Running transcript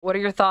what are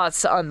your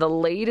thoughts on the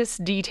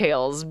latest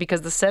details?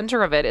 Because the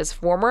center of it is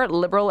former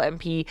Liberal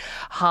MP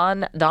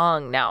Han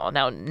Dong now.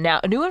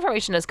 Now, new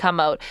information has come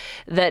out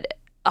that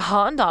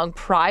Han Dong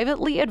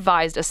privately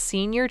advised a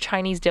senior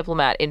Chinese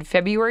diplomat in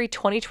February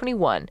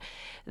 2021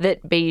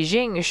 that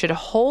Beijing should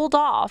hold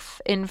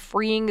off in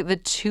freeing the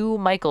two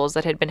Michaels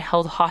that had been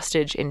held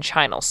hostage in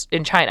China.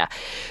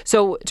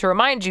 So, to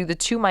remind you, the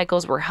two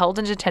Michaels were held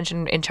in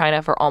detention in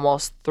China for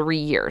almost 3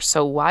 years.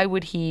 So why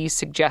would he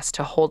suggest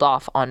to hold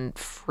off on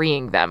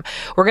freeing them?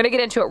 We're going to get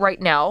into it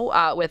right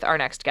now with our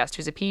next guest,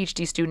 who's a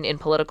PhD student in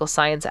political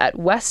science at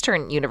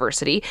Western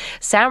University.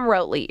 Sam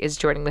Routley is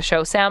joining the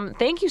show. Sam,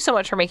 thank you so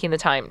much for making the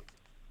time.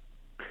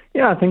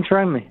 Yeah, thanks for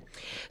having me.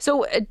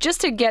 So just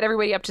to get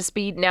everybody up to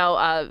speed now,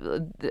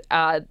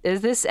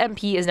 this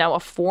MP is now a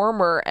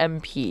former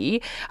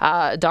MP.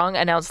 Dong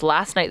announced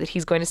last night that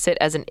he's going to sit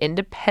as an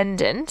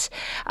independent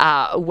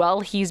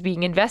while he's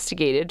being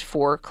investigated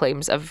for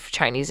claims of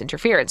Chinese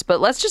interference. But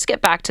let's just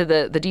get back to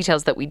the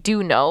details that we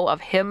do know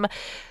of him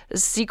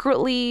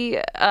secretly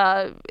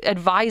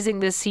advising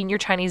this senior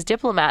Chinese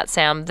diplomat,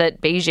 Sam, that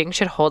Beijing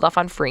should hold off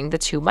on freeing the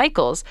two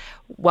Michaels.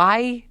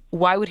 Why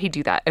would he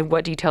do that? And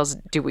what details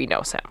do we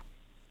know, Sam?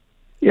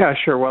 Yeah,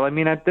 sure. Well, I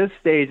mean, at this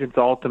stage, it's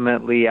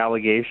ultimately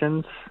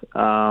allegations.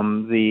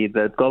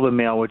 The Globe and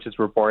Mail, which is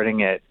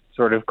reporting it,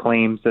 sort of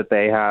claims that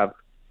they have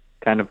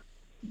kind of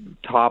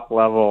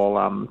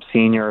top-level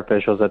senior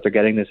officials that they're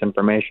getting this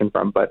information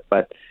from. But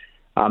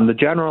the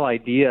general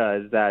idea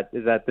is that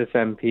this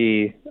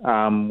MP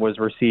was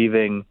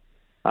receiving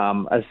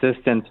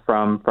assistance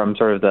from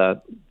sort of the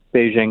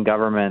Beijing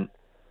government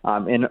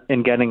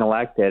in getting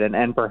elected,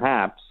 and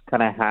perhaps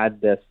kind of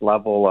had this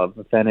level of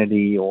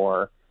affinity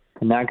or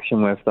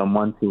connection with them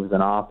once he was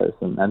in office,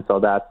 and so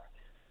that's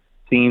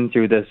seen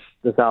through this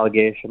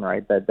allegation,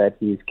 right? That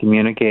he's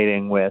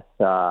communicating with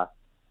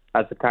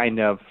as a kind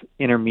of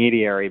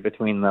intermediary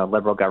between the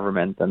Liberal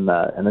government and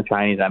the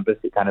Chinese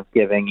embassy, kind of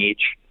giving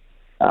each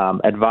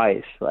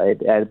advice, right?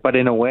 But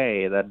in a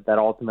way that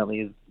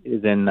ultimately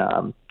is in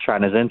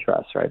China's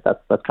interest, right?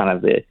 That's kind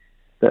of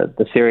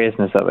the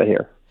seriousness of it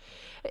here.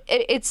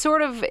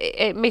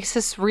 It makes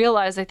us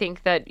realize, I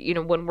think, that,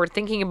 when we're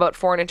thinking about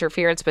foreign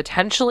interference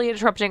potentially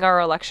interrupting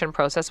our election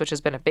process, which has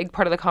been a big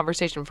part of the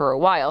conversation for a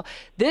while,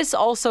 this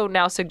also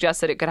now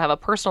suggests that it could have a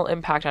personal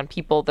impact on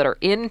people that are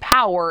in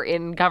power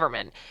in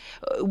government.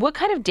 What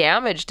kind of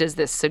damage does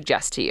this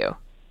suggest to you?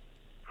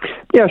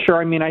 Yeah,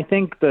 sure. I mean, I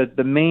think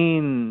the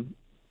main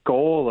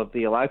goal of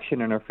the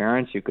election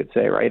interference, you could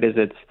say, right, is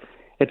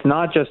it's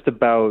not just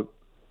about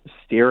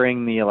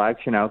steering the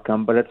election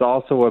outcome, but it's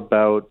also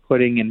about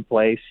putting in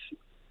place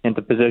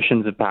into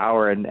positions of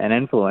power and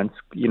influence,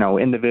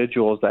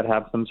 individuals that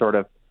have some sort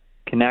of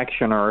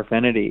connection or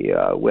affinity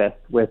with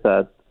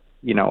a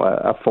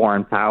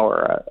foreign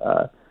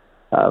power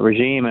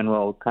regime, and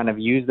will kind of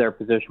use their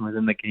position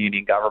within the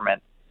Canadian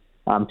government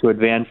to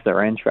advance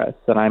their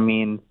interests. And I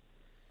mean,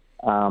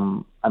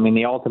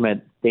 the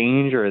ultimate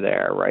danger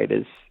there, right,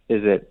 is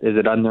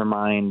it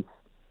undermines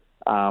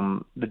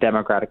the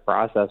democratic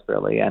process,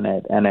 really, and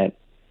it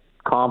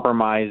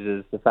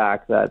compromises the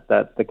fact that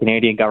the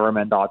Canadian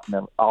government ought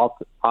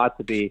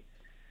to be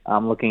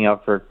looking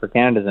out for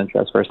Canada's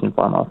interests first and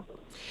foremost.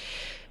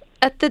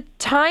 At the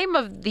time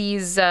of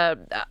these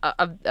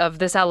of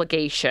this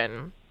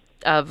allegation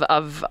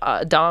of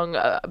Dong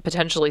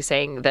potentially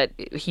saying that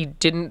he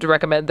didn't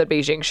recommend that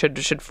Beijing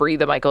should free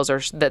the Michaels,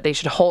 or that they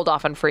should hold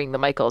off on freeing the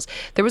Michaels,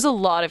 there was a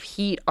lot of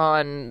heat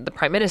on the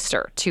Prime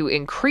Minister to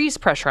increase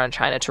pressure on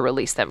China to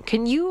release them.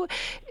 Can you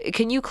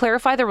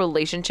clarify the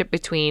relationship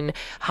between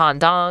Han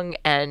Dong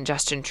and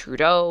Justin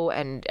Trudeau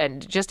and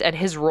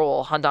his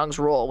role, Han Dong's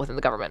role within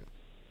the government?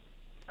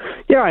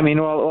 Yeah, I mean,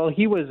 well,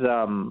 he was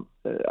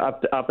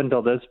up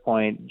until this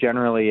point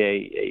generally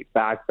a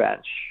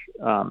backbench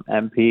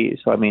MP.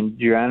 So I mean,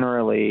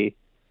 generally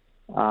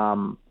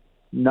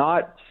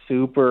not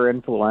super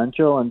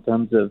influential in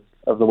terms of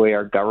the way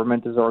our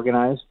government is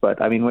organized.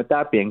 But I mean, with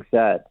that being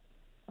said,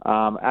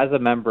 as a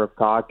member of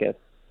caucus,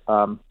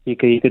 he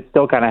could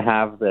still kind of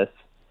have this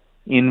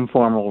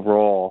informal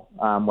role,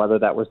 whether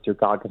that was through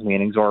caucus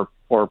meetings or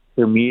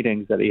through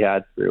meetings that he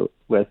had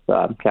with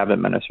cabinet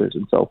ministers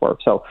and so forth.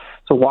 So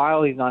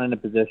while he's not in a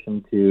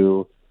position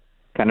to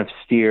kind of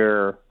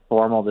steer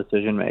formal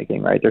decision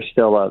making, right, there's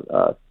still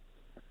a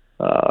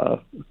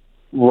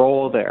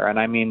role there. And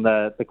I mean,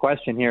 the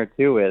question here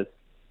too is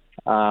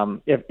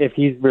if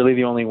he's really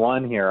the only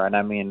one here, and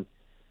I mean,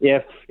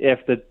 if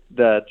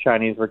the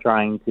Chinese were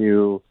trying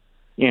to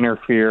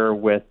interfere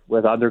with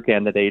other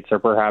candidates, or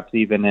perhaps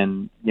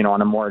even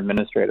on a more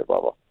administrative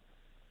level.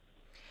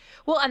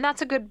 Well, and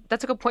that's a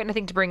good point, I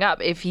think, to bring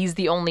up. If he's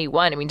the only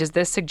one, I mean, does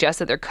this suggest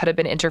that there could have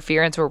been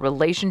interference or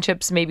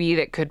relationships maybe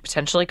that could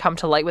potentially come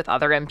to light with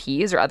other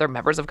MPs or other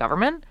members of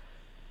government?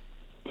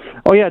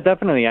 Oh yeah,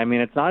 definitely. I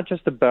mean, it's not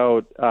just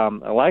about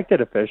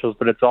elected officials,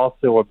 but it's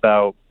also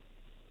about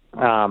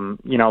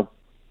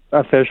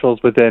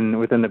officials within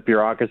the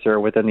bureaucracy or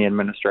within the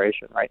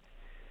administration, right?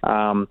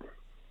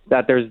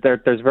 That there's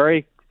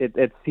very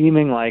it's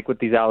seeming like with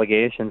these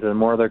allegations, and the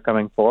more they're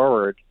coming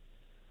forward,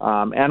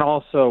 and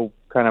also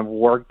kind of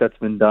work that's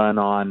been done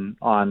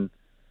on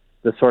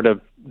the sort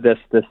of this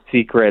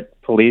secret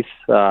police,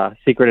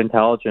 secret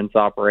intelligence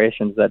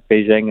operations that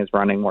Beijing is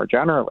running more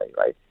generally,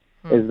 right?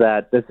 Is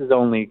that this is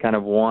only kind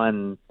of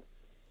one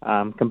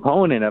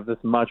component of this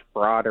much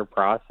broader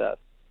process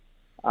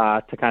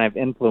to kind of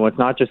influence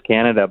not just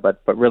Canada,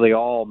 but really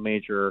all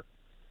major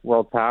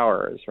world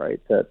powers,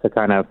 right? To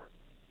kind of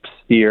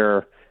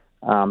steer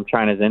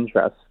China's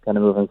interests kind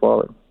of moving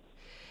forward.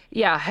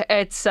 Yeah,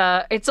 it's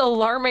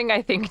alarming,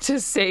 I think, to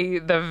say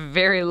the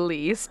very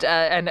least.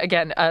 And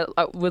again, I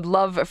would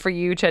love for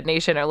you, Ched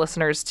Nation, our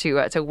listeners,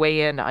 to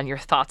weigh in on your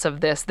thoughts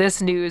of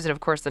this news, and of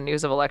course the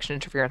news of election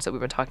interference that we've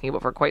been talking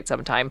about for quite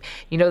some time.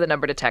 You know the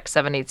number to text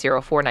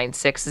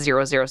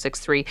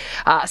 780-496-0063.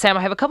 Sam,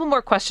 I have a couple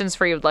more questions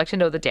for you. I'd like to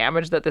know the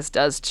damage that this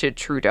does to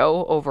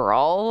Trudeau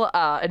overall,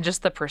 and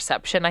just the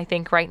perception, I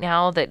think, right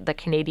now that the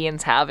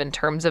Canadians have in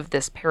terms of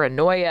this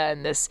paranoia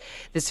and this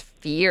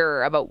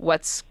fear about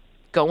what's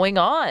going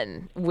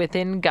on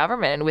within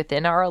government and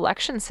within our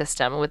election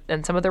system,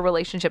 and some of the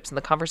relationships and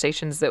the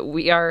conversations that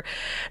we are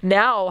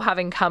now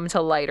having come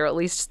to light, or at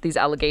least these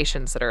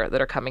allegations that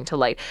are coming to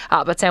light.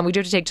 But Sam, we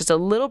do have to take just a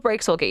little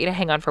break, so we'll get you to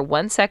hang on for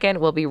 1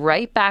 second. We'll be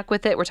right back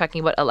with it. We're talking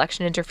about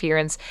election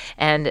interference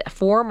and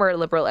former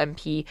Liberal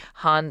MP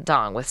Han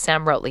Dong with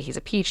Sam Routley. He's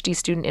a PhD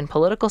student in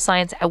political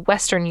science at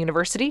Western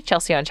University.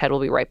 Chelsea on Ched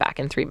will be right back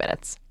in 3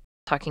 minutes.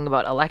 Talking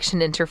about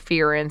election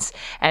interference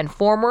and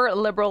former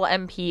Liberal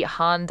MP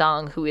Han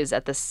Dong, who is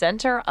at the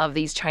center of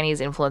these Chinese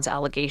influence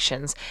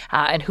allegations,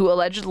 and who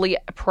allegedly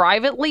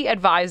privately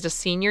advised a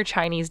senior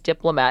Chinese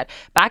diplomat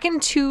back in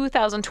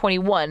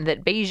 2021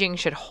 that Beijing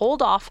should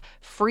hold off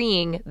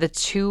freeing the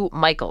two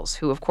Michaels,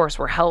 who of course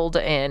were held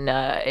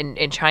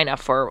in China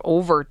for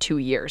over 2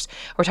 years.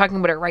 We're talking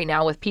about it right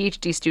now with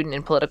PhD student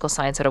in political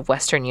science out of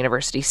Western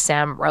University,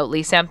 Sam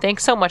Routley. Sam,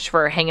 thanks so much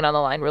for hanging on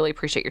the line. Really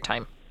appreciate your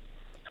time.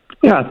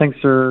 Yeah, thanks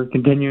for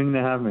continuing to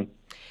have me.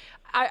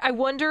 I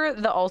wonder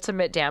the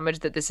ultimate damage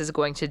that this is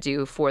going to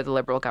do for the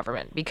Liberal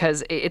government,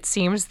 because it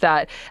seems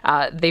that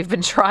they've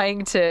been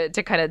trying to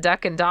kind of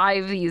duck and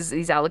dive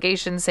these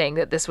allegations, saying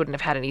that this wouldn't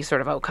have had any sort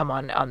of outcome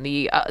on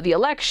the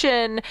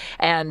election,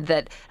 and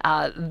that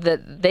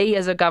they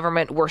as a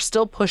government were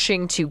still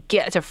pushing to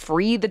get to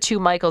free the two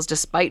Michaels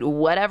despite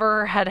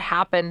whatever had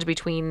happened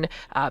between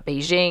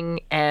Beijing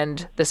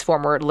and this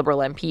former Liberal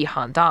MP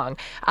Han Dong.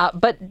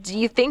 But do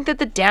you think that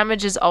the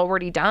damage is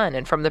already done?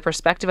 And from the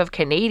perspective of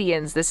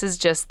Canadians, this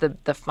is just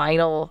the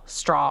final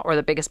straw or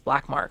the biggest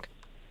black mark?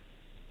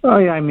 Oh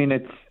yeah, I mean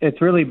it's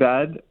really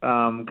bad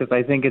because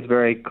I think it's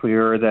very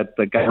clear that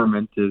the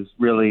government is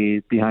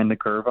really behind the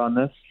curve on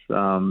this.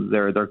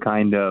 They're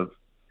kind of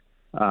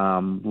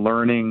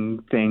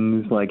learning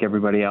things like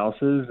everybody else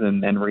is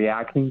and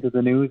reacting to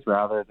the news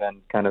rather than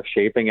kind of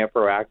shaping it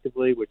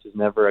proactively, which is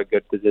never a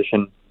good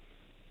position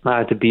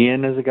to be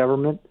in as a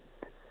government.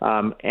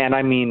 And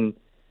I mean,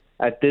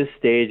 at this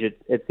stage,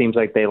 it seems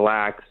like they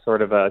lack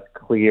sort of a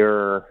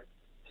clear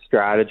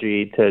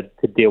strategy to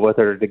deal with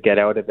it or to get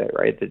out of it,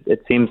 right?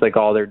 It seems like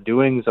all they're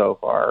doing so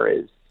far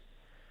is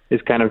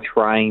kind of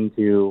trying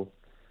to,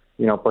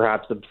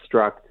 perhaps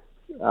obstruct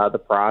the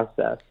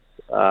process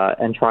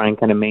and try and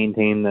kind of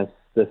maintain this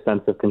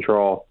sense of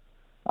control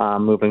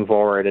moving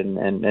forward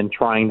and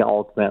trying to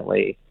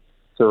ultimately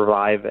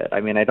survive it.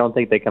 I mean, I don't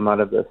think they come out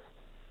of this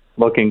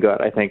looking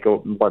good. I think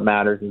what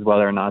matters is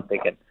whether or not they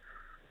can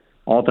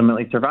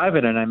ultimately survive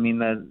it. And I mean,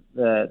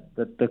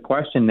 the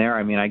question there,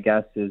 I mean, I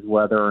guess, is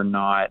whether or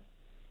not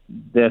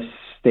this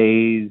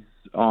stays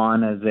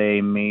on as a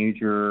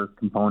major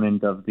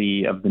component of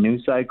the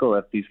news cycle,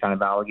 if these kind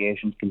of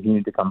allegations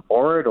continue to come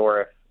forward,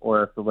 or if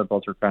the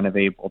Liberals are kind of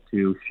able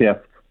to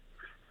shift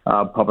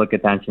public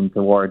attention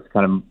towards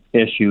kind of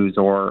issues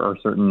or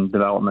certain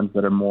developments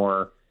that are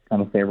more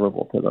kind of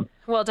favorable to them.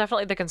 Well,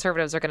 definitely the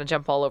Conservatives are going to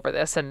jump all over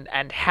this and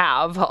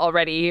have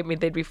already. I mean,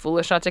 they'd be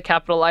foolish not to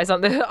capitalize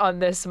on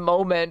this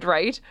moment,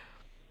 right?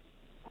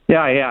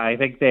 Yeah. I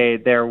think they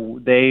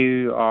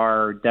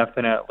are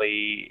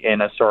definitely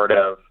in a sort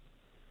of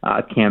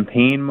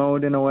campaign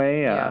mode in a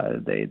way. Yeah.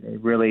 They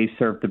really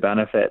serve to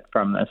benefit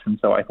from this, and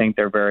so I think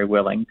they're very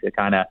willing to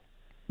kind of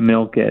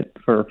milk it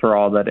for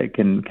all that it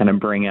can kind of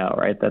bring out,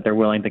 right? That they're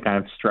willing to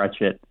kind of stretch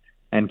it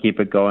and keep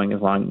it going as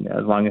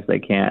long as they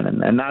can.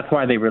 And that's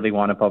why they really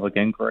want a public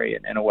inquiry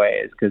in a way,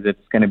 is because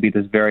it's going to be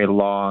this very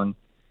long,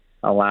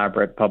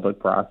 elaborate public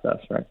process,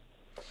 right?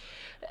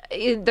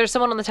 There's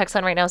someone on the text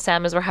line right now,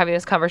 Sam, as we're having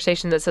this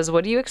conversation, that says,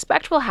 what do you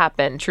expect will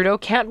happen? Trudeau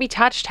can't be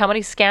touched. How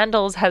many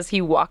scandals has he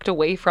walked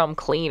away from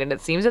clean? And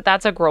it seems that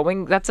that's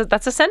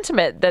a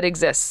sentiment that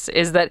exists,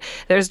 is that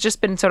there's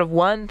just been sort of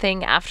one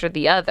thing after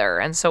the other.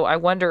 And so I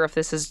wonder if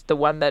this is the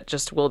one that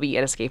just will be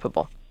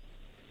inescapable.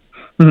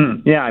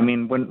 Mm-hmm. Yeah, I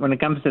mean, when it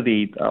comes to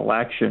the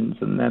elections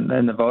and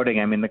then the voting,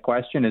 I mean, the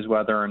question is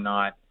whether or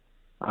not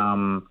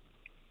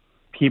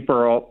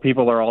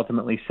people are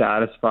ultimately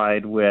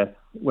satisfied with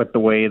the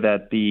way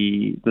that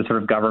the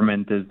sort of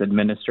government is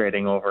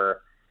administrating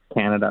over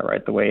Canada,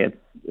 right? The way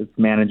it's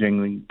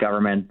managing the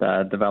government,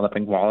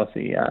 developing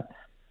policy.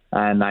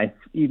 and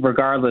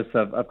regardless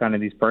of kind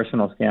of these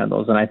personal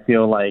scandals, and I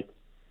feel like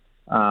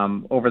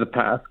over the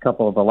past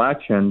couple of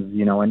elections,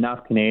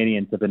 enough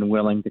Canadians have been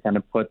willing to kind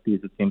of put these,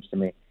 it seems to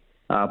me,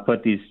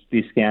 put these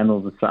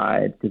scandals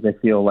aside, because I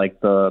feel like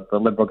the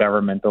Liberal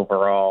government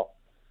overall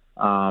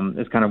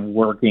is kind of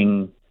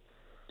working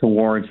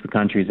towards the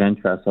country's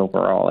interests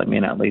overall. I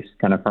mean, at least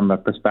kind of from a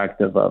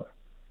perspective of,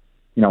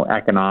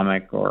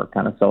 economic or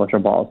kind of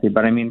social policy.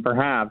 But I mean,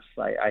 perhaps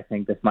I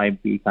think this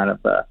might be kind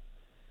of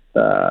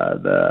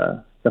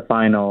the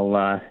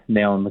final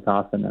nail in the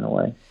coffin in a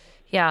way.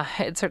 Yeah,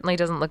 it certainly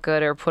doesn't look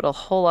good or put a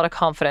whole lot of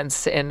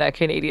confidence in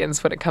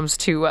Canadians when it comes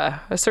to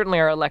certainly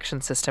our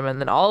election system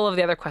and then all of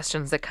the other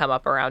questions that come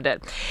up around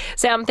it.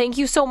 Sam, thank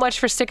you so much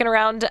for sticking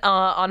around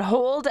on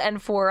hold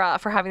and for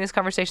having this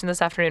conversation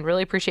this afternoon.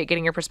 Really appreciate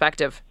getting your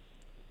perspective.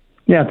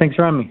 Yeah, thanks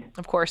for having me.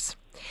 Of course.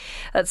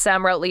 That's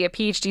Sam Routley, a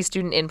PhD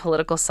student in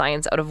political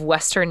science out of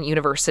Western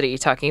University,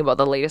 talking about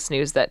the latest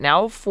news that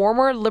now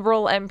former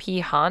Liberal MP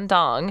Han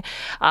Dong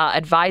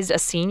advised a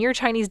senior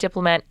Chinese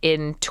diplomat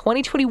in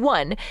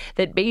 2021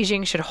 that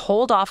Beijing should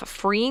hold off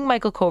freeing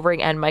Michael Kovrig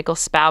and Michael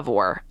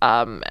Spavor.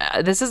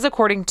 This is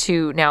according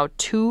to now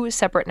two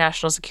separate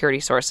national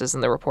security sources,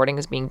 and the reporting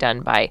is being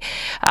done by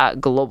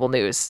Global News.